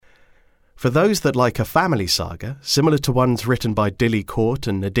For those that like a family saga, similar to ones written by Dilly Court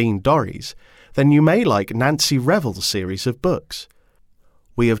and Nadine Dorries, then you may like Nancy Revell's series of books.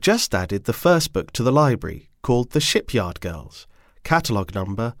 We have just added the first book to the library, called The Shipyard Girls, catalogue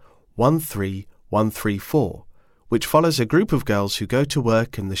number 13134, which follows a group of girls who go to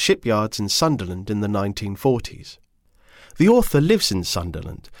work in the shipyards in Sunderland in the 1940s. The author lives in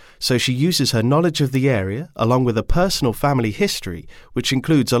Sunderland, so she uses her knowledge of the area, along with a personal family history, which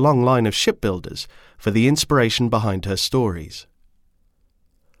includes a long line of shipbuilders, for the inspiration behind her stories.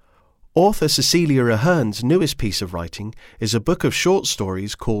 Author Cecilia Ahern's newest piece of writing is a book of short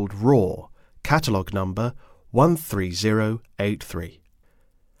stories called Raw, catalogue number 13083.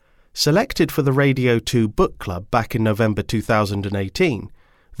 Selected for the Radio 2 Book Club back in November 2018,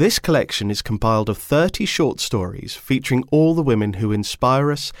 this collection is compiled of 30 short stories featuring all the women who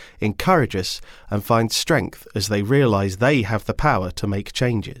inspire us, encourage us, and find strength as they realise they have the power to make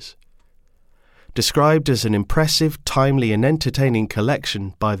changes. Described as an impressive, timely and entertaining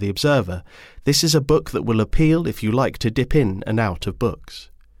collection by The Observer, this is a book that will appeal if you like to dip in and out of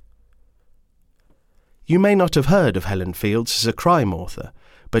books. You may not have heard of Helen Fields as a crime author,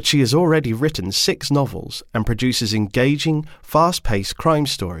 but she has already written 6 novels and produces engaging, fast-paced crime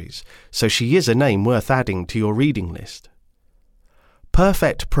stories, so she is a name worth adding to your reading list.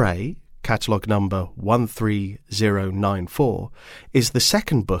 Perfect Prey, catalogue number 13094, is the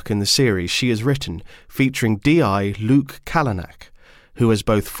second book in the series she has written featuring D.I. Luke Kalanick, who has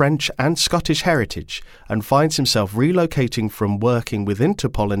both French and Scottish heritage and finds himself relocating from working with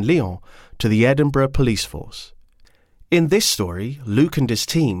Interpol in Lyon to the Edinburgh police force. In this story, Luke and his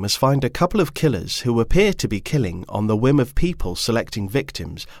team must find a couple of killers who appear to be killing on the whim of people selecting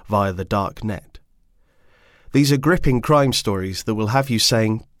victims via the dark net. These are gripping crime stories that will have you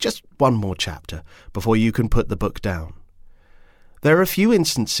saying, just one more chapter, before you can put the book down. There are a few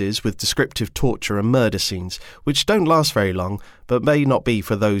instances with descriptive torture and murder scenes which don't last very long, but may not be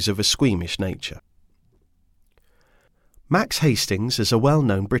for those of a squeamish nature. Max Hastings is a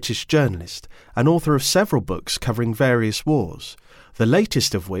well-known British journalist and author of several books covering various wars, the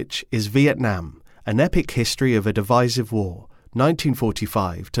latest of which is Vietnam, an epic history of a divisive war,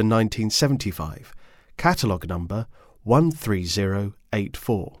 1945 to 1975, catalogue number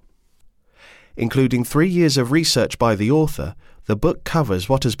 13084. Including 3 years of research by the author, the book covers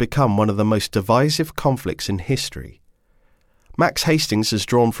what has become one of the most divisive conflicts in history. Max Hastings has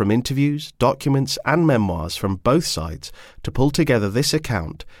drawn from interviews, documents and memoirs from both sides to pull together this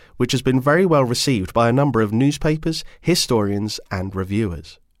account, which has been very well received by a number of newspapers, historians and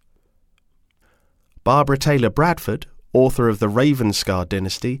reviewers. Barbara Taylor Bradford, author of the Ravenscar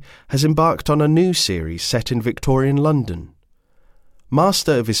dynasty, has embarked on a new series set in Victorian London.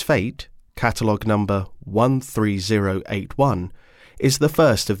 Master of His Fate, catalogue number 13081, is the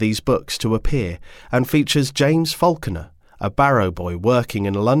first of these books to appear and features James Falconer, a barrow boy working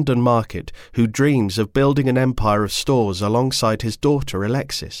in a London market who dreams of building an empire of stores alongside his daughter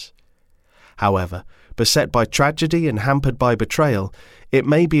Alexis. However, beset by tragedy and hampered by betrayal, it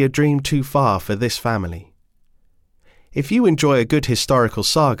may be a dream too far for this family. If you enjoy a good historical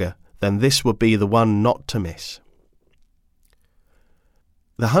saga, then this would be the one not to miss.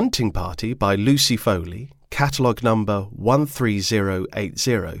 The Hunting Party by Lucy Foley, catalogue number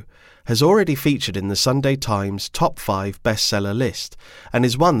 13080, has already featured in the Sunday Times Top 5 bestseller list and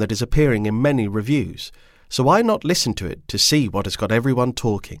is one that is appearing in many reviews, so why not listen to it to see what has got everyone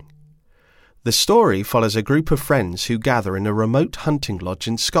talking? The story follows a group of friends who gather in a remote hunting lodge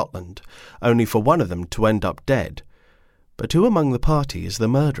in Scotland, only for one of them to end up dead. But who among the party is the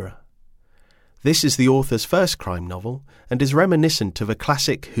murderer? This is the author's first crime novel and is reminiscent of a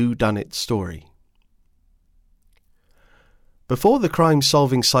classic whodunit story. Before the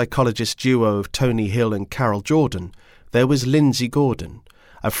crime-solving psychologist duo of Tony Hill and Carol Jordan, there was Lindsay Gordon,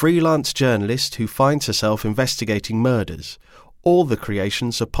 a freelance journalist who finds herself investigating murders, all the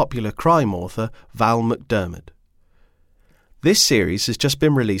creations of popular crime author Val McDermid. This series has just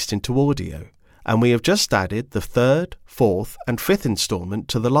been released into audio, and we have just added the 3rd, 4th and 5th instalment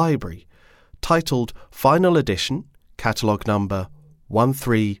to the library, titled Final Edition, catalogue number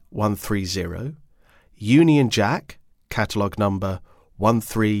 13130, Union Jack, catalogue number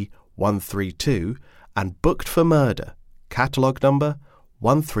 13132, and Booked for Murder, catalogue number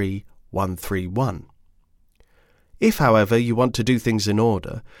 13131. If, however, you want to do things in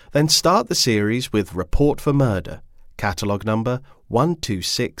order, then start the series with Report for Murder, catalogue number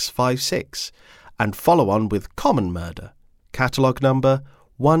 12656, and follow on with Common Murder, catalogue number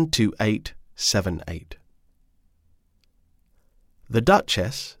 12878. The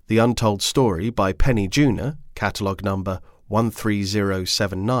Duchess, The Untold Story by Penny Junor, catalogue number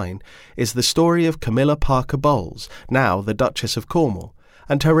 13079, is the story of Camilla Parker Bowles, now the Duchess of Cornwall,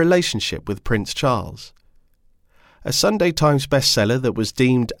 and her relationship with Prince Charles. A Sunday Times bestseller that was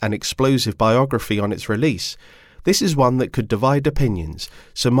deemed an explosive biography on its release, this is one that could divide opinions,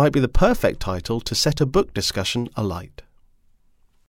 so might be the perfect title to set a book discussion alight.